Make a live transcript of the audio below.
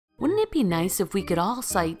Wouldn't it be nice if we could all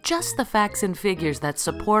cite just the facts and figures that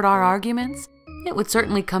support our arguments? It would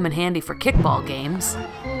certainly come in handy for kickball games.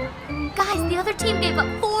 Guys, the other team gave up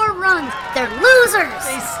 4 runs. They're losers!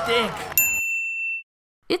 They stink.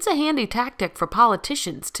 It's a handy tactic for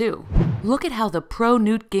politicians, too. Look at how the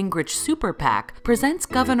pro-Newt Gingrich super PAC presents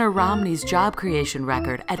Governor Romney's job creation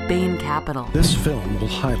record at Bain Capital. This film will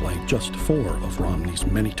highlight just 4 of Romney's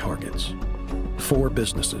many targets. 4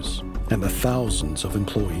 businesses and the thousands of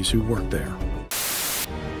employees who work there.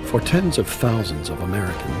 For tens of thousands of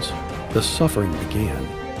Americans, the suffering began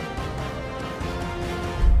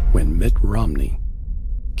when Mitt Romney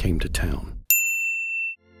came to town.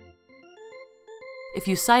 If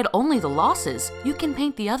you cite only the losses, you can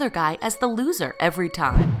paint the other guy as the loser every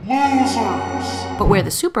time. Losers! But where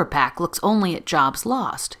the super PAC looks only at jobs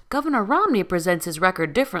lost, Governor Romney presents his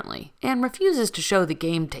record differently and refuses to show the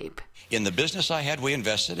game tape. In the business I had, we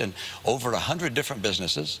invested in over 100 different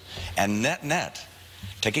businesses, and net,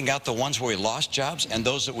 taking out the ones where we lost jobs and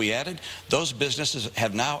those that we added, those businesses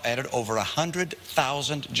have now added over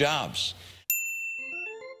 100,000 jobs.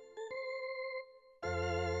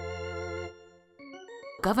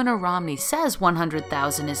 Governor Romney says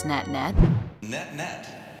 100,000 is net.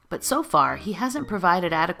 Net. But so far, he hasn't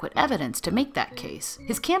provided adequate evidence to make that case.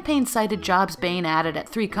 His campaign cited jobs Bain added at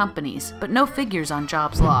 3 companies, but no figures on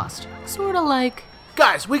jobs lost. Sorta like...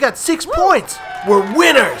 Guys, we got 6 points! We're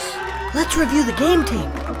winners! Let's review the game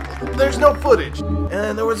tape. There's no footage,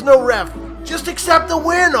 and there was no ref. Just accept the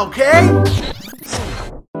win, okay?